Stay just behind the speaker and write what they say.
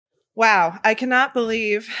Wow, I cannot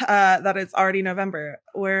believe that it's already November.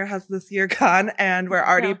 Where has this year gone? And we're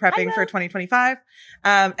already prepping for 2025.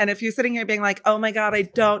 And if you're sitting here being like, oh my God, I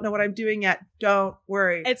don't know what I'm doing yet, don't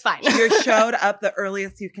worry. It's fine. You showed up the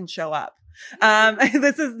earliest you can show up.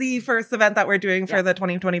 This is the first event that we're doing for the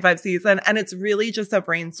 2025 season. And it's really just a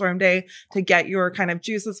brainstorm day to get your kind of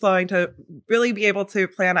juices flowing, to really be able to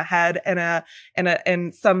plan ahead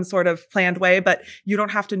in some sort of planned way, but you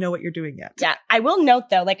don't have to know what you're doing yet. Yeah. I will note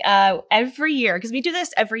though, like, every year, because we do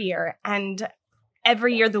this every year, and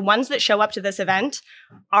every year, the ones that show up to this event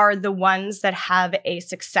are the ones that have a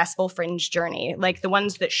successful Fringe journey. Like the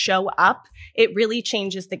ones that show up, it really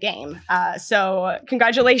changes the game. So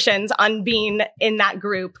congratulations on being in that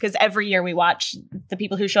group, because every year we watch the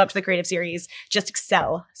people who show up to the creative series just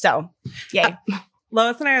excel. So yay.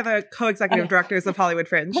 Lois and I are the co-executive directors of Hollywood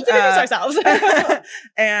Fringe. Let's introduce ourselves.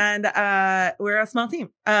 And we're a small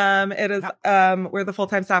team. We're the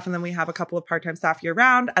full-time staff, and then we have a couple of part-time staff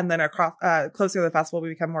year-round. And then across closer to the festival, we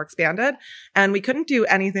become more expanded. And we couldn't do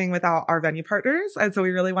anything without our venue partners. And so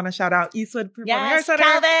we really want to shout out Eastwood Performing Arts Center.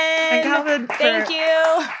 Calvin! And Calvin. Thank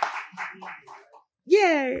you.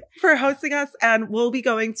 Yay for hosting us. And we'll be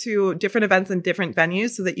going to different events in different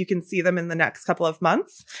venues so that you can see them in the next couple of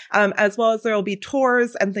months. As well as there will be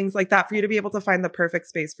tours and things like that for you to be able to find the perfect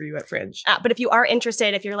space for you at Fringe. But if you are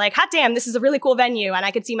interested, if you're like, hot damn, this is a really cool venue and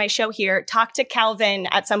I could see my show here, talk to Calvin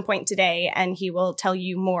at some point today and he will tell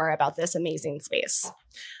you more about this amazing space.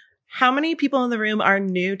 How many people in the room are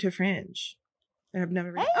new to Fringe? I've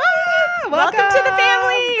never read. Welcome to the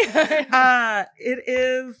family.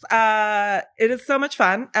 It is so much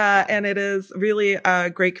fun. And it is really a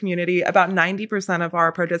great community. About 90% of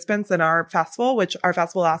our participants in our festival, which our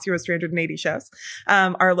festival last year was 380 shows,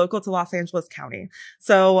 are local to Los Angeles County.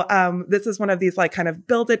 So, this is one of these like kind of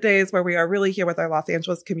build it days where we are really here with our Los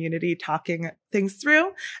Angeles community talking things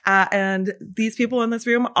through. And these people in this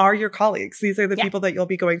room are your colleagues. These are the people that you'll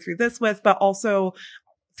be going through this with, but also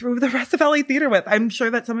through the rest of LA Theater with. I'm sure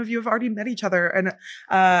that some of you have already met each other. And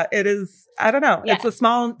it is, I don't know, it's a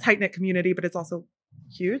small, tight-knit community, but it's also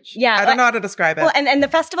huge. Yeah. I don't know how to describe it. Well, and the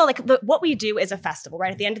festival, like what we do is a festival,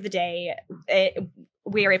 right? At the end of the day,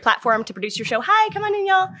 we are a platform to produce your show. Hi, come on in,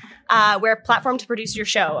 y'all. We're a platform to produce your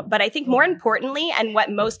show. But I think more importantly, and what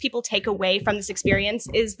most people take away from this experience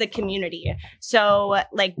is the community. So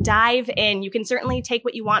like dive in. You can certainly take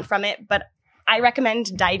what you want from it, but I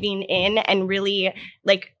recommend diving in and really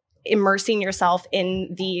like immersing yourself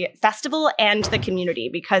in the festival and the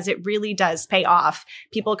community, because it really does pay off.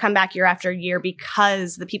 People come back year after year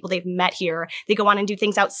because the people they've met here, they go on and do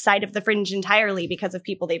things outside of the Fringe entirely because of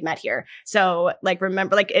people they've met here. So like,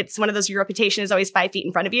 remember, like it's one of those, your reputation is always 5 feet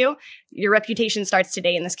in front of you. Your reputation starts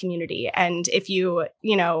today in this community. And if you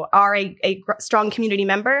are a strong community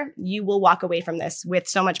member, you will walk away from this with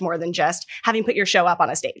so much more than just having put your show up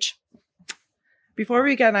on a stage. Before we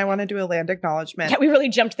begin, I want to do a land acknowledgement. Yeah, we really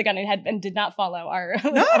jumped the gun ahead and did not follow our.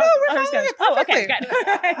 No, we're following it perfectly. Oh, okay, good.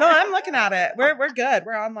 No, I'm looking at it. We're good.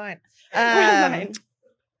 We're online. We're online.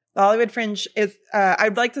 The Hollywood Fringe is,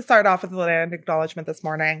 I'd like to start off with a land acknowledgement this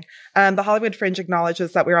morning. The Hollywood Fringe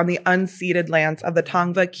acknowledges that we're on the unceded lands of the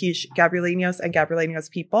Tongva, Quiche, Gabrielinos, and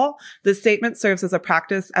Gabrielinos people. This statement serves as a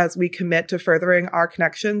practice as we commit to furthering our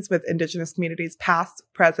connections with Indigenous communities past,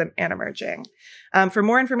 present, and emerging. For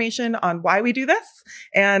more information on why we do this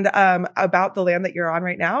and about the land that you're on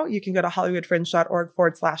right now, you can go to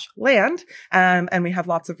hollywoodfringe.org/land. And we have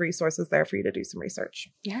lots of resources there for you to do some research.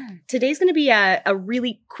 Yeah. Today's going to be a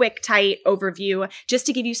really quick, tight overview just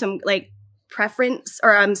to give you some like preference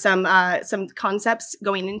or some concepts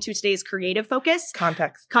going into today's creative focus.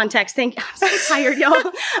 Context. Thank you. I'm so tired, y'all.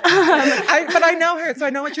 But I know her, so I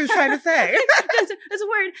know what she was trying to say. That's a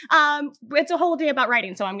word. It's a whole day about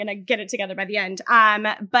writing, so I'm going to get it together by the end.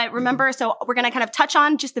 But remember, so we're going to kind of touch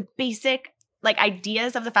on just the basic like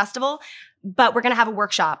ideas of the festival, but we're going to have a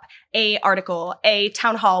workshop, a article, a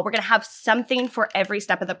town hall. We're going to have something for every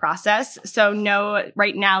step of the process. So no,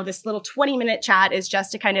 right now, this little 20-minute chat is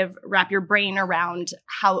just to kind of wrap your brain around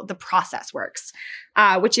how the process works,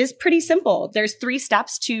 which is pretty simple. There's 3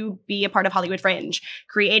 steps to be a part of Hollywood Fringe.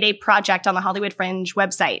 Create a project on the Hollywood Fringe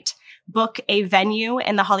website, book a venue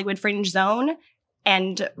in the Hollywood Fringe zone,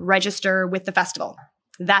 and register with the festival.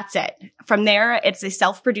 That's it. From there, it's a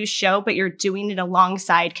self-produced show, but you're doing it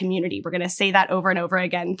alongside community. We're going to say that over and over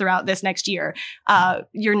again throughout this next year.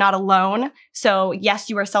 You're not alone. So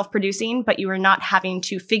yes, you are self-producing, but you are not having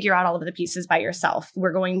to figure out all of the pieces by yourself.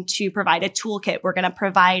 We're going to provide a toolkit. We're going to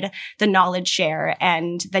provide the knowledge share,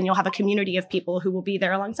 and then you'll have a community of people who will be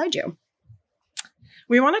there alongside you.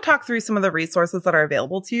 We want to talk through some of the resources that are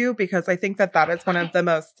available to you, because I think that is one of the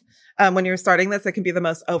most, when you're starting this, it can be the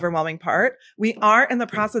most overwhelming part. We are in the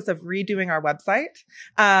process of redoing our website.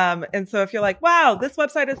 And so if you're like, wow, this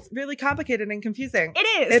website is really complicated and confusing.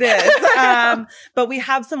 It is. But we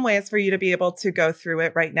have some ways for you to be able to go through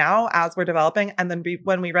it right now as we're developing. And then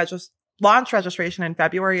when we launch registration in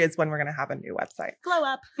February is when we're going to have a new website. Glow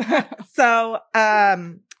up. So,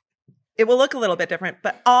 it will look a little bit different,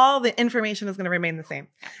 but all the information is going to remain the same.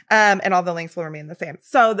 And all the links will remain the same.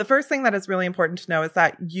 So the first thing that is really important to know is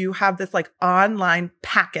that you have this like online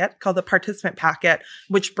packet called the participant packet,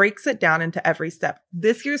 which breaks it down into every step.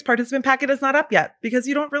 This year's participant packet is not up yet because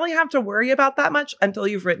you don't really have to worry about that much until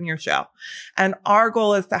you've written your show. And our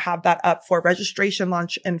goal is to have that up for registration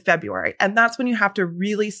launch in February. And that's when you have to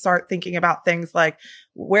really start thinking about things like,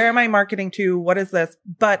 where am I marketing to? What is this?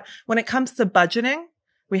 But when it comes to budgeting,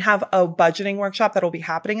 we have a budgeting workshop that will be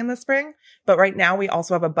happening in the spring, but right now we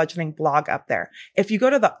also have a budgeting blog up there. If you go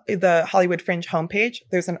to the Hollywood Fringe homepage,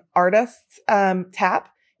 there's an artists tab.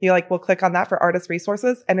 You will click on that for artist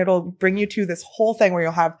resources, and it'll bring you to this whole thing where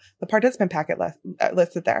you'll have the participant packet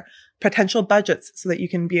listed there, potential budgets so that you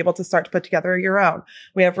can be able to start to put together your own.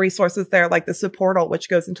 We have resources there like the supportal, which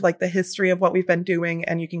goes into the history of what we've been doing,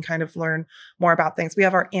 and you can kind of learn more about things. We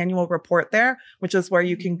have our annual report there, which is where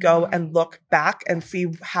you can go and look back and see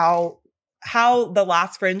how the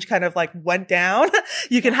last Fringe kind of went down.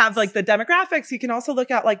 You can have the demographics. You can also look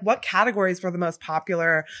at what categories were the most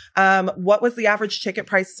popular. What was the average ticket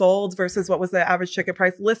price sold versus what was the average ticket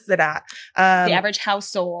price listed at? The average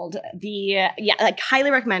household. Highly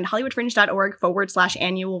recommend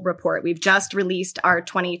hollywoodfringe.org/annual report. We've just released our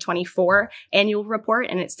 2024 annual report,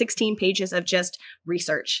 and it's 16 pages of just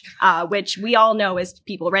research, which we all know as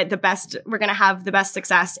people, right? We're going to have the best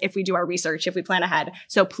success if we do our research, if we plan ahead.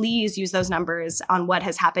 So please use those numbers on what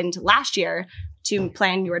has happened last year to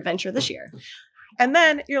plan your adventure this year. And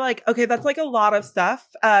then you're like, okay, that's a lot of stuff.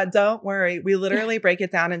 Don't worry. We literally break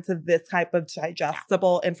it down into this type of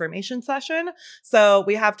digestible information session. So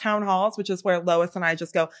we have town halls, which is where Lois and I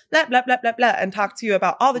just go blah, blah, blah, blah, blah, and talk to you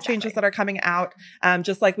about all the changes that are coming out,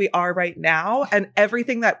 just like we are right now. And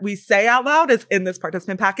everything that we say out loud is in this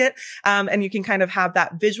participant packet. And you can kind of have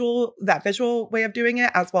that visual way of doing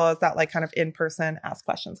it, as well as that kind of in-person ask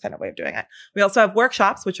questions kind of way of doing it. We also have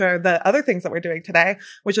workshops, which are the other things that we're doing today,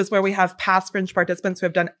 which is where we have past Fringe participants who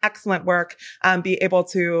have done excellent work, be able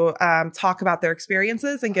to talk about their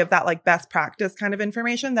experiences and give that best practice kind of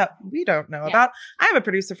information that we don't know about. I have a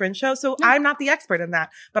producer Fringe show, so I'm not the expert in that,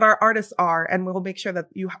 but our artists are, and we'll make sure that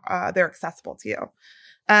they're accessible to you.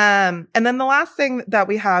 And then the last thing that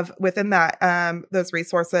we have within that, those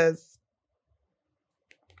resources,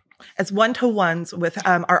 as one-to-ones with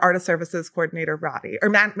our artist services coordinator, Roddy, or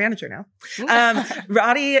manager now.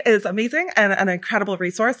 Roddy is amazing and an incredible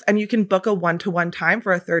resource, and you can book a one-to-one time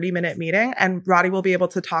for a 30-minute meeting, and Roddy will be able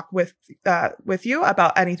to talk with you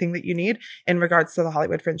about anything that you need in regards to the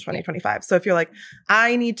Hollywood Fringe 2025. So if you're like,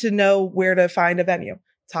 I need to know where to find a venue,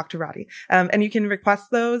 talk to Roddy. And you can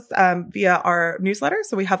request those via our newsletter.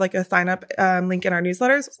 So we have a sign-up link in our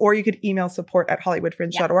newsletters, or you could email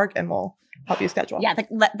support@hollywoodfringe.org and we'll help you schedule. Yeah,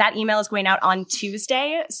 that email is going out on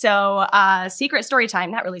Tuesday. So secret story time,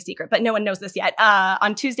 not really secret, but no one knows this yet.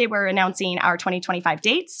 On Tuesday, we're announcing our 2025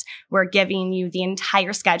 dates. We're giving you the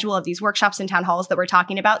entire schedule of these workshops and town halls that we're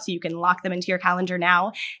talking about, so you can lock them into your calendar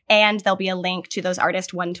now. And there'll be a link to those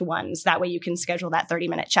artist one-to-ones. That way you can schedule that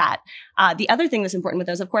 30-minute chat. The other thing that's important with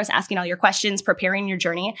those, of course, asking all your questions, preparing your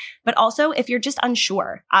journey, but also if you're just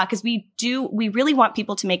unsure, because we really want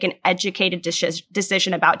people to make an educated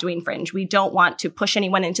decision about doing Fringe. We don't want to push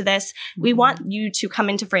anyone into this. We want you to come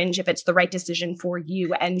into Fringe if it's the right decision for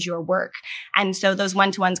you and your work. And so those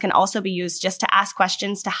one-to-ones can also be used just to ask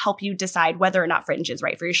questions to help you decide whether or not Fringe is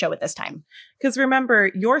right for your show at this time. Because remember,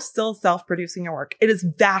 you're still self-producing your work. It is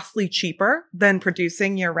vastly cheaper than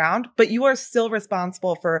producing year-round, but you are still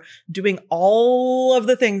responsible for doing all of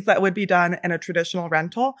the things that would be done in a traditional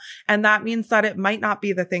rental. And that means that it might not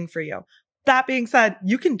be the thing for you. That being said,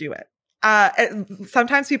 you can do it.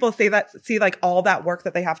 Sometimes people see all that work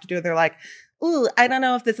that they have to do. They're like, ooh, I don't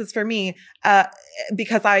know if this is for me,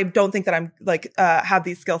 because I don't think that I'm have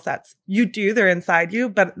these skill sets. You do, they're inside you,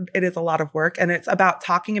 but it is a lot of work. And it's about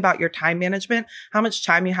talking about your time management, how much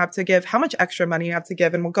time you have to give, how much extra money you have to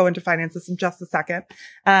give. And we'll go into finances in just a second.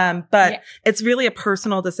 But it's really a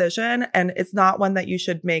personal decision, and it's not one that you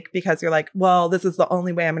should make because you're like, well, this is the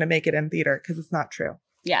only way I'm going to make it in theater, because it's not true.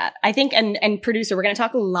 Yeah, I think, and producer, we're going to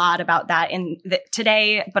talk a lot about that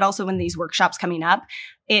today, but also in these workshops coming up.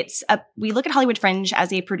 We look at Hollywood Fringe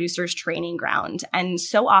as a producer's training ground. And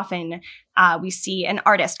so often we see an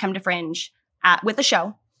artist come to Fringe with a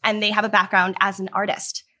show and they have a background as an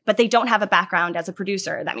artist, but they don't have a background as a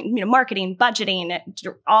producer. That means, marketing, budgeting,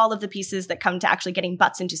 all of the pieces that come to actually getting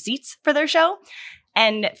butts into seats for their show.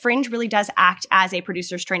 And Fringe really does act as a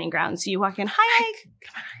producer's training ground. So you walk in, hi,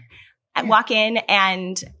 come on, walk in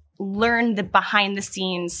and learn the behind the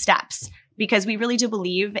scenes steps, because we really do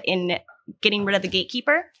believe in getting rid of the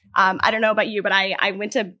gatekeeper. I don't know about you, but I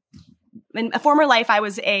went to, in a former life, I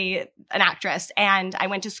was an actress, and I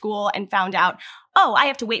went to school and found out, oh, I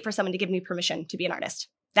have to wait for someone to give me permission to be an artist.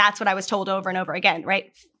 That's what I was told over and over again,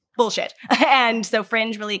 right? Bullshit. And so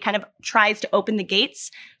Fringe really kind of tries to open the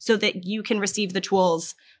gates so that you can receive the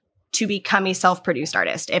tools to become a self-produced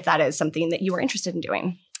artist, if that is something that you are interested in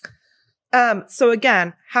doing. So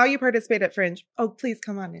again, how you participate at Fringe. Oh, please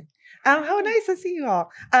come on in. How nice to see you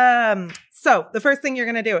all. So the first thing you're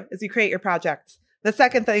going to do is you create your project. The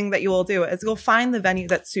second thing that you will do is you'll find the venue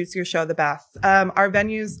that suits your show the best. Our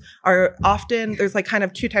venues are often, there's like kind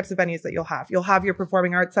of two types of venues that you'll have. You'll have your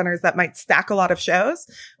performing arts centers that might stack a lot of shows,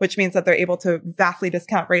 which means that they're able to vastly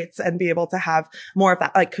discount rates and be able to have more of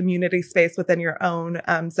that like community space within your own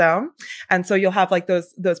zone. And so you'll have like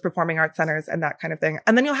those performing arts centers and that kind of thing.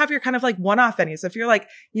 And then you'll have your kind of like one-off venues. So if you're like,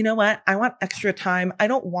 you know what, I want extra time. I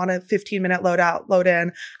don't want a 15-minute load out, load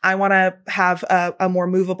in. I want to have a more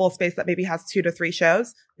movable space that maybe has 2 to 3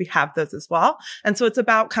 shows. We have those as well. And so it's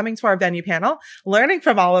about coming to our venue panel, learning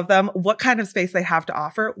from all of them what kind of space they have to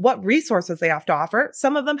offer, what resources they have to offer.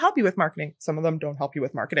 Some of them help you with marketing. Some of them don't help you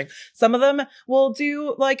with marketing. Some of them will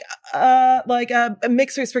do like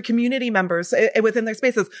mixers for community members within their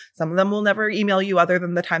spaces. Some of them will never email you other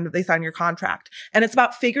than the time that they sign your contract. And it's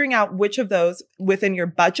about figuring out which of those within your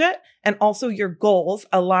budget and also your goals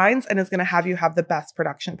aligns and is going to have you have the best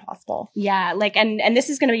production possible. Yeah. Like, and this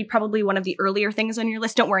is going to be probably one of the earlier things on your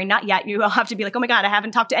list. Don't worry, not yet. You will have to be like, oh my God, I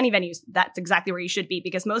haven't talked to any venues. That's exactly where you should be,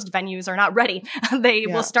 because most venues are not ready. They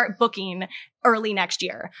will start booking early next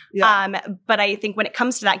year. Yeah. But I think when it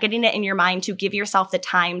comes to that, getting it in your mind to give yourself the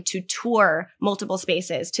time to tour multiple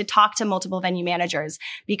spaces, to talk to multiple venue managers,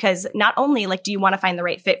 because not only like, do you want to find the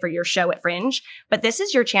right fit for your show at Fringe, but this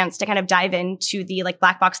is your chance to kind of dive into the like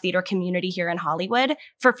Black Box Theater community here in Hollywood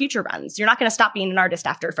for future runs. You're not going to stop being an artist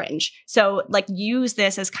after Fringe. So like use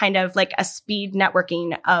this as kind of like a speed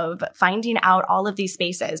networking of finding out all of these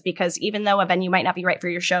spaces, because even though a venue might not be right for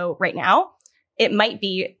your show right now, it might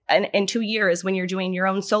be in 2 years when you're doing your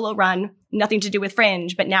own solo run, nothing to do with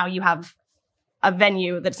Fringe, but now you have a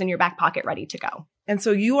venue that's in your back pocket ready to go. And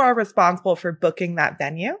so you are responsible for booking that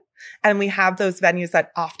venue. And we have those venues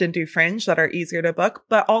that often do Fringe that are easier to book,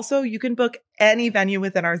 but also you can book any venue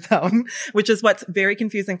within our zone, which is what's very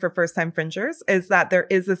confusing for first-time Fringers, is that there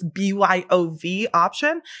is this BYOV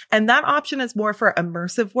option. And that option is more for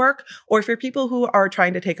immersive work or for people who are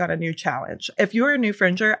trying to take on a new challenge. If you're a new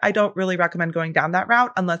Fringer, I don't really recommend going down that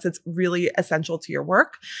route unless it's really essential to your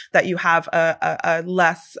work, that you have a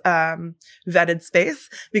less vetted space,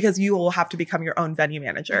 because you will have to become your own venue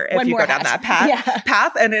manager if you go down that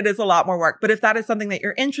path. And it is a lot more work. But if that is something that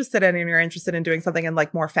you're interested in and you're interested in doing something in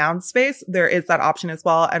like more found space, there is that option as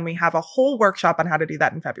well. And we have a whole workshop on how to do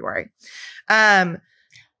that in February.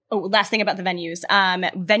 Last thing about the venues.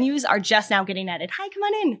 Venues are just now getting added. Hi, come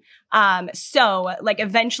on in. So like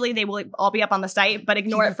eventually they will all be up on the site, but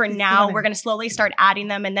ignore it for now. We're going to slowly start adding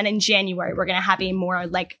them. And then in January, we're going to have a more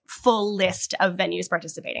like full list of venues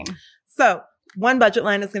participating. So one budget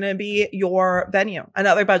line is going to be your venue.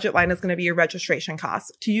 Another budget line is going to be your registration costs.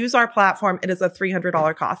 To use our platform, it is a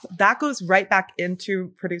 $300 cost. That goes right back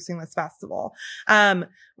into producing this festival. We're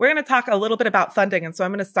going to talk a little bit about funding. And so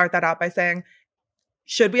I'm going to start that out by saying,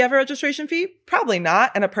 should we have a registration fee? Probably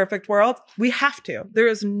not. In a perfect world, we have to. There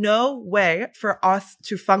is no way for us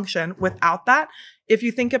to function without that. If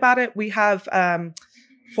you think about it, we have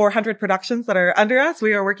 400 productions that are under us.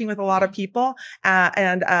 We are working with a lot of people,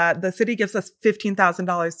 and the city gives us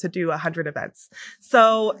 $15,000 to do 100 events.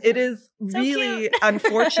 So it is really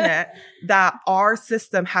unfortunate that our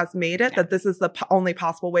system has made it that this is the only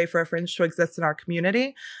possible way for a Fringe to exist in our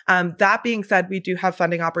community. That being said, we do have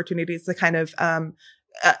funding opportunities to kind of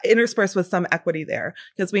intersperse with some equity there,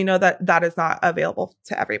 because we know that that is not available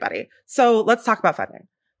to everybody. So let's talk about funding.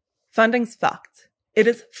 Funding's fucked. It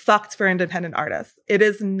is fucked for independent artists. It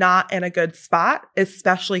is not in a good spot,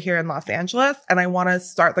 especially here in Los Angeles. And I want to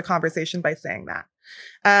start the conversation by saying that.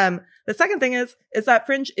 The second thing is that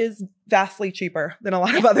Fringe is vastly cheaper than a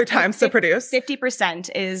lot of other times to produce. 50%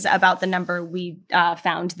 is about the number we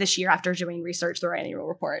found this year after doing research through our annual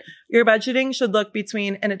report. Your budgeting should look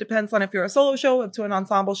between, and it depends on if you're a solo show up to an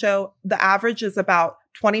ensemble show, the average is about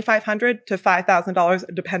 $2,500 to $5,000,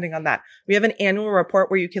 depending on that. We have an annual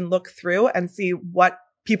report where you can look through and see what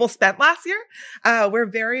people spent last year. We're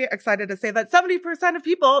very excited to say that 70% of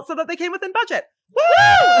people said that they came within budget.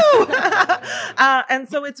 Woo! And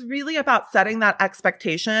so it's really about setting that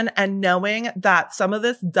expectation and knowing that some of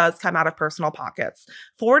this does come out of personal pockets.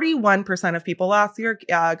 41% of people last year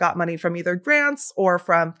got money from either grants or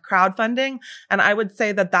from crowdfunding. And I would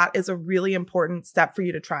say that that is a really important step for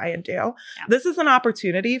you to try and do. Yeah. This is an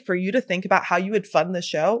opportunity for you to think about how you would fund the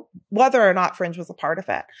show, whether or not Fringe was a part of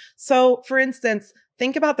it. So for instance,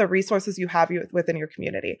 think about the resources you have within your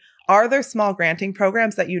community. Are there small granting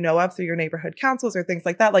programs that you know of through your neighborhood councils or things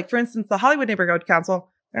like that? Like, for instance, the Hollywood Neighborhood Council,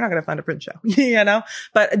 they're not going to fund a Fringe show, you know?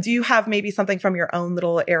 But do you have maybe something from your own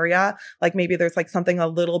little area? Like maybe there's like something a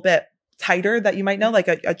little bit tighter that you might know, like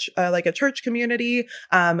a church community.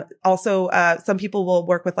 Also, some people will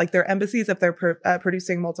work with like their embassies if they're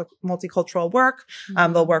producing multicultural work.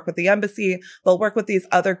 They'll work with the embassy. They'll work with these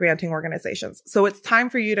other granting organizations. So it's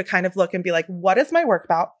time for you to kind of look and be like, what is my work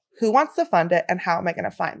about? Who wants to fund it? And how am I going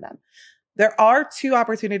to find them? There are 2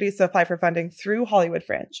 opportunities to apply for funding through Hollywood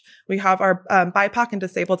Fringe. We have our BIPOC and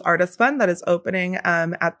Disabled Artists Fund that is opening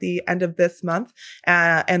at the end of this month.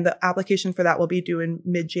 And the application for that will be due in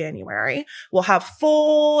mid-January. We'll have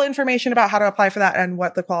full information about how to apply for that and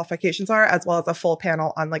what the qualifications are, as well as a full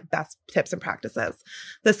panel on like best tips and practices.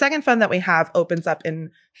 The second fund that we have opens up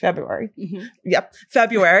in February. Yep.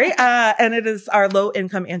 February. And it is our low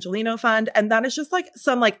income Angelino fund. And that is just like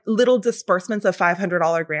some like little disbursements of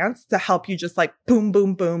 $500 grants to help you just like boom,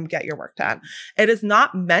 boom, boom, get your work done. It is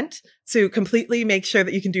not meant to completely make sure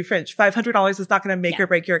that you can do Fringe. $500 is not going to make or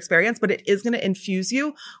break your experience, but it is going to infuse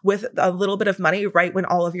you with a little bit of money right when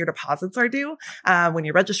all of your deposits are due, when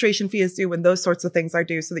your registration fee is due, when those sorts of things are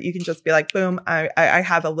due, so that you can just be like, boom, I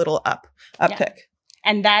have a little uptick. Yeah.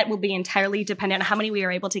 And that will be entirely dependent on how many we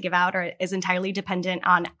are able to give out, or is entirely dependent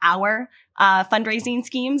on our fundraising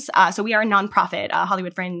schemes. So we are a nonprofit.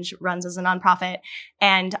 Hollywood Fringe runs as a nonprofit,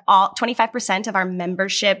 and all 25% of our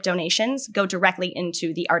membership donations go directly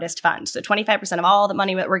into the artist fund. So 25% of all the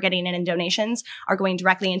money that we're getting in donations are going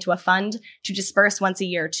directly into a fund to disperse once a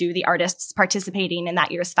year to the artists participating in that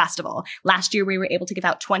year's festival. Last year, we were able to give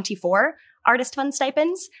out 24 artist fund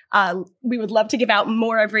stipends. We would love to give out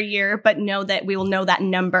more every year, but know that we will know that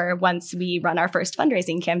number once we run our first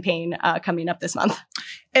fundraising campaign coming up this month.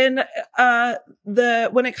 And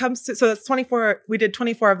when it comes to, so it's 24, we did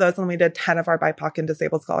 24 of those, and we did 10 of our BIPOC and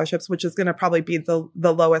disabled scholarships, which is going to probably be the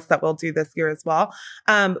lowest that we'll do this year as well.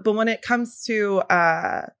 But when it comes to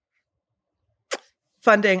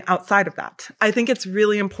funding outside of that, I think it's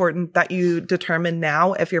really important that you determine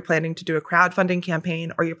now, if you're planning to do a crowdfunding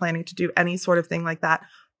campaign or you're planning to do any sort of thing like that,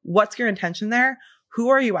 what's your intention there? Who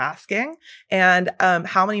are you asking? And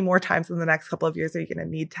how many more times in the next couple of years are you going to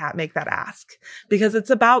need to make that ask? Because it's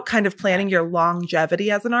about kind of planning your longevity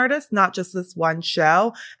as an artist, not just this one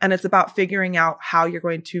show. And it's about figuring out how you're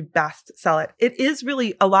going to best sell it. It is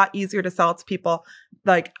really a lot easier to sell it to people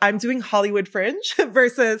like, I'm doing Hollywood Fringe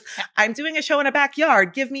versus I'm doing a show in a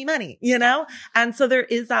backyard. Give me money, you know? And so there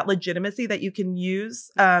is that legitimacy that you can use.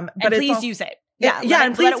 But please use it. Yeah,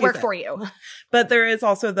 and let it work for you. But there is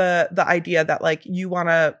also the idea that like you want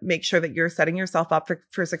to make sure that you're setting yourself up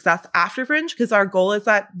for success after Fringe, because our goal is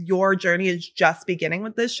that your journey is just beginning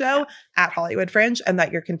with this show at Hollywood Fringe, and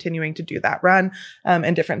that you're continuing to do that run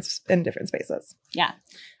in different spaces. Yeah.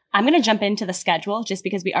 I'm going to jump into the schedule just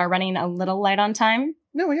because we are running a little light on time.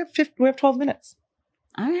 No, we have 12 minutes.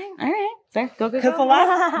 All right. Fair. Go. Because the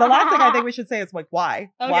last thing I think we should say is like, why?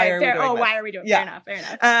 Okay, why are we doing this? Why are we doing it? Yeah.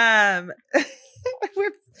 Fair enough. We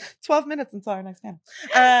have 12 minutes until our next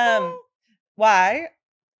panel. Why?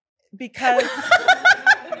 Because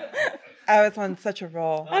I was on such a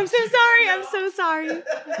roll. I'm so sorry.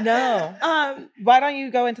 No. Why don't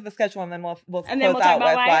you go into the schedule and then we'll close talk out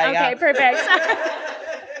about why? Okay, yeah. Perfect.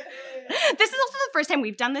 This is also the first time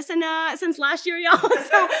we've done this since last year, y'all.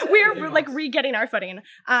 So we're like re-getting our footing.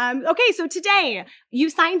 Okay, so today you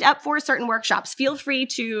signed up for certain workshops. Feel free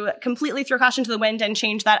to completely throw caution to the wind and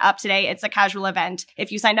change that up today. It's a casual event.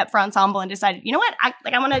 If you signed up for ensemble and decided, you know what,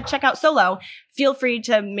 I want to check out solo, feel free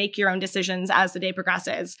to make your own decisions as the day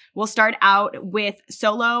progresses. We'll start out with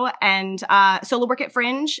solo and solo work at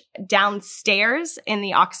Fringe downstairs in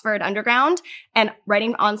the Oxford Underground, and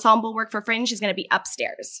writing ensemble work for Fringe is going to be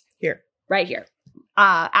upstairs. Right here.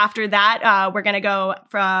 After that, we're going to go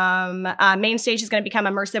from main stage is going to become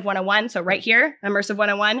Immersive 101. So right here, Immersive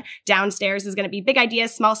 101. Downstairs is going to be big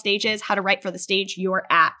ideas, small stages, how to write for the stage you're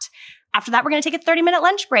at. After that, we're going to take a 30-minute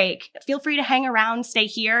lunch break. Feel free to hang around, stay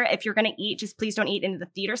here. If you're going to eat, just please don't eat into the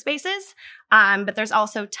theater spaces. But there's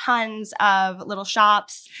also tons of little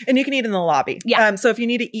shops. And you can eat in the lobby. Yeah. So if you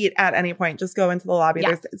need to eat at any point, just go into the lobby.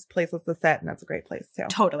 Yeah. There's places to sit, and that's a great place too.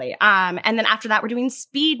 Totally. And then after that, we're doing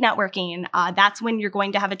speed networking. That's when you're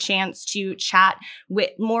going to have a chance to chat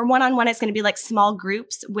with more one-on-one. It's going to be like small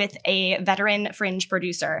groups with a veteran Fringe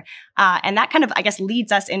producer. And that kind of, I guess,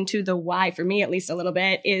 leads us into the why, for me at least a little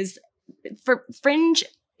bit, is for Fringe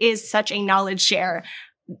is such a knowledge share.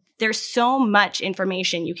 There's so much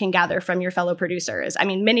information you can gather from your fellow producers. I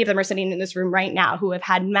mean, many of them are sitting in this room right now who have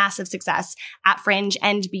had massive success at Fringe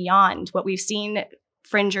and beyond. What we've seen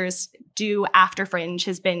Fringers do after Fringe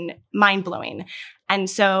has been mind-blowing. And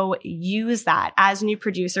so use that as new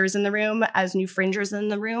producers in the room, as new Fringers in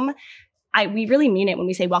the room. We really mean it when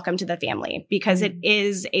we say welcome to the family, because it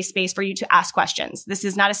is a space for you to ask questions. This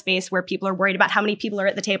is not a space where people are worried about how many people are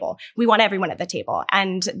at the table. We want everyone at the table.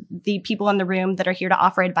 And the people in the room that are here to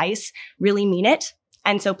offer advice really mean it.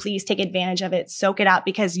 And so please take advantage of it, soak it up,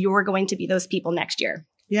 because you're going to be those people next year.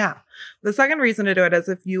 Yeah. The second reason to do it is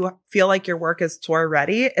if you feel like your work is tour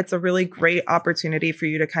ready, it's a really great opportunity for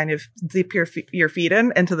you to kind of dip your feet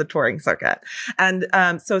into the touring circuit. And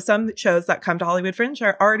so some shows that come to Hollywood Fringe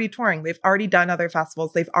are already touring. They've already done other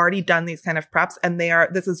festivals. They've already done these kind of preps, and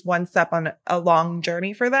this is one step on a long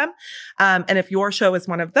journey for them. And if your show is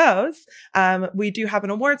one of those, we do have an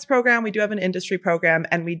awards program. We do have an industry program,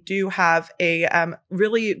 and we do have a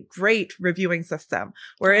really great reviewing system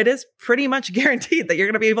where it is pretty much guaranteed that you're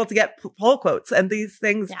going to be able to get poll quotes and these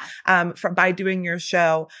things by doing your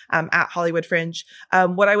show at Hollywood Fringe.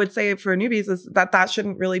 What I would say for newbies is that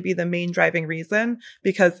shouldn't really be the main driving reason,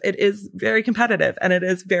 because it is very competitive and it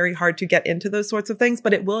is very hard to get into those sorts of things,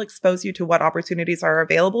 but it will expose you to what opportunities are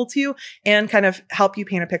available to you and kind of help you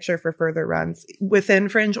paint a picture for further runs within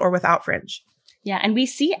Fringe or without Fringe. Yeah. And we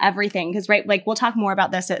see everything because, right, like we'll talk more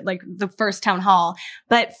about this at like the first town hall,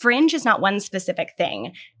 but Fringe is not one specific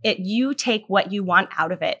thing. You take what you want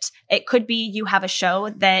out of it. It could be you have a show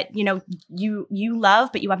that, you love,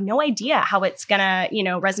 but you have no idea how it's gonna,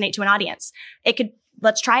 resonate to an audience.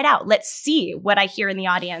 Let's try it out. Let's see what I hear in the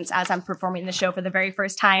audience as I'm performing the show for the very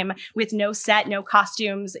first time with no set, no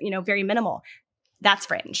costumes, very minimal. That's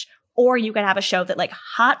Fringe. Or you can have a show that like,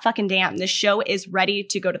 hot fucking damn, this show is ready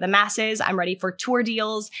to go to the masses. I'm ready for tour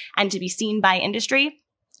deals and to be seen by industry.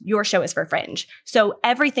 Your show is for Fringe. So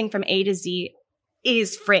everything from A to Z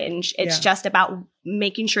is Fringe. It's just about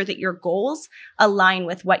making sure that your goals align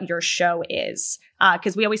with what your show is.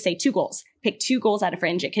 Because we always say 2 goals. Pick 2 goals out of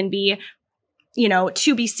Fringe. It can be,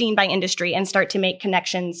 to be seen by industry and start to make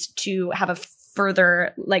connections to have a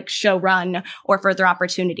further like show run or further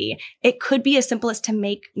opportunity. It could be as simple as to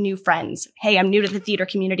make new friends. Hey, I'm new to the theater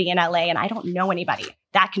community in LA and I don't know anybody.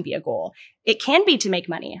 That can be a goal. It can be to make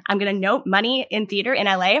money. I'm going to note money in theater in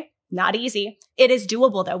LA. Not easy. It is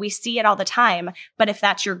doable though. We see it all the time. But if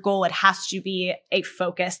that's your goal, it has to be a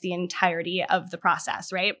focus the entirety of the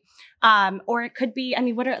process, right? Or it could be,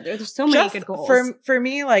 there's so many good goals. For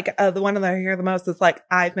me, like the one that I hear the most is like,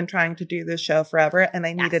 I've been trying to do this show forever and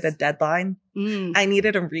I needed a deadline. I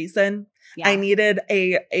needed a reason. Yeah. I needed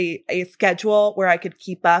a schedule where I could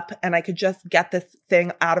keep up and I could just get this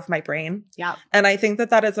thing out of my brain. Yeah. And I think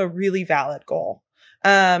that is a really valid goal.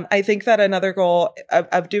 I think that another goal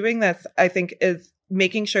of doing this, I think, is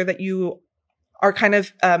making sure that you are kind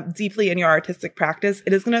of deeply in your artistic practice.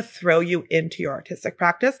 It is going to throw you into your artistic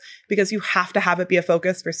practice because you have to have it be a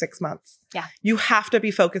focus for 6 months. Yeah. You have to be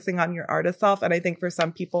focusing on your artist self. And I think for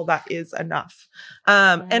some people that is enough.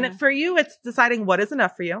 And for you, it's deciding what is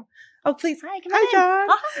enough for you. Oh, please. Hi, John.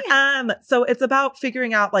 Oh, hi. So it's about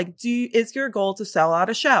figuring out, like, is your goal to sell out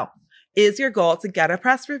a show? Is your goal to get a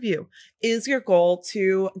press review? Is your goal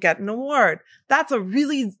to get an award? That's a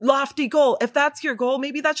really lofty goal. If that's your goal,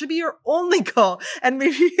 maybe that should be your only goal. And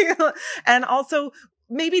and also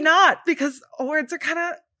maybe not, because awards are kind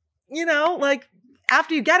of, like,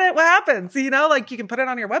 after you get it, what happens? Like you can put it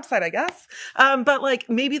on your website, I guess. But like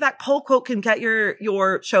maybe that poll quote can get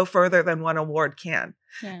your show further than one award can.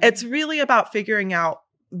 Yeah. It's really about figuring out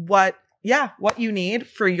what you need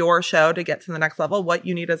for your show to get to the next level, what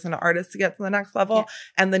you need as an artist to get to the next level,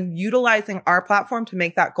 and then utilizing our platform to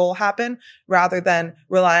make that goal happen rather than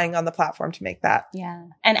relying on the platform to make that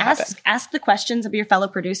And ask the questions of your fellow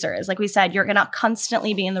producers. Like we said, you're going to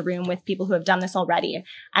constantly be in the room with people who have done this already.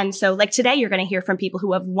 And so like today, you're going to hear from people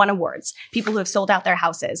who have won awards, people who have sold out their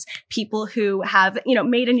houses, people who have,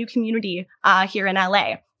 made a new community here in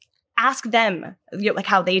LA. ask them like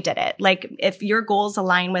how they did it. Like if your goals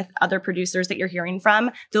align with other producers that you're hearing from,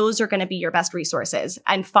 those are going to be your best resources,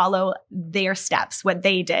 and follow their steps, what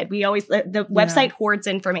they did. The website hoards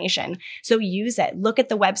information. So use it. Look at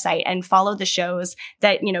the website and follow the shows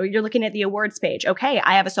that, you're looking at the awards page. Okay,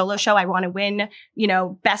 I have a solo show. I want to win,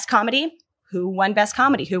 best comedy. Who won best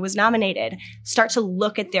comedy? Who was nominated? Start to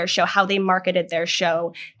look at their show, how they marketed their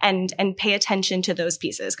show, and pay attention to those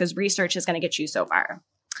pieces, because research is going to get you so far.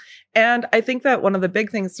 And I think that one of the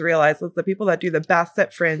big things to realize is the people that do the best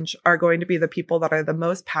at Fringe are going to be the people that are the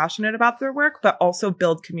most passionate about their work, but also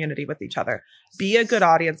build community with each other. Be a good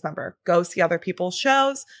audience member. Go see other people's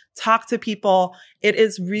shows. Talk to people. It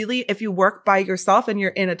is really, if you work by yourself and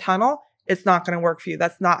you're in a tunnel, it's not going to work for you.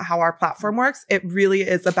 That's not how our platform works. It really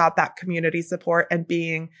is about that community support and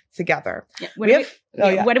being together. Yeah.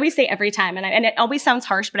 What do we say every time? And it always sounds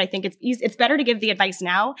harsh, but I think it's better to give the advice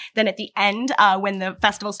now than at the end when the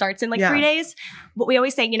festival starts in 3 days. But we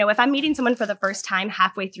always say, if I'm meeting someone for the first time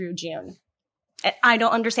halfway through June, I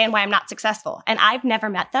don't understand why I'm not successful. And I've never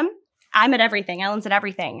met them. I'm at everything. Ellen's at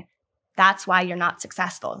everything. That's why you're not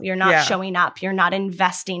successful. You're not showing up. You're not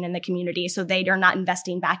investing in the community. So they are not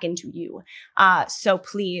investing back into you. So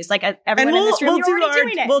please, like everyone in this room, you're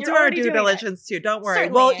already doing it. We'll do our due diligence too. Don't worry.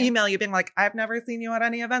 Certainly. We'll email you being like, I've never seen you at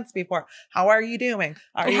any events before. How are you doing?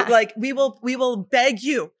 Are you like, we will beg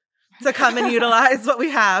you to come and utilize what we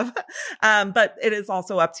have. But it is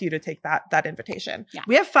also up to you to take that invitation. Yeah.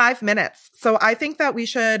 We have 5 minutes. So I think that we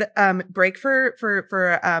should break for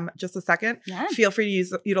just a second. Yeah. Feel free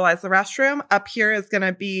to utilize the restroom. Up here is going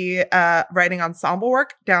to be writing ensemble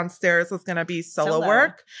work. Downstairs is going to be solo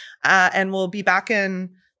work. And we'll be back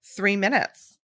in 3 minutes.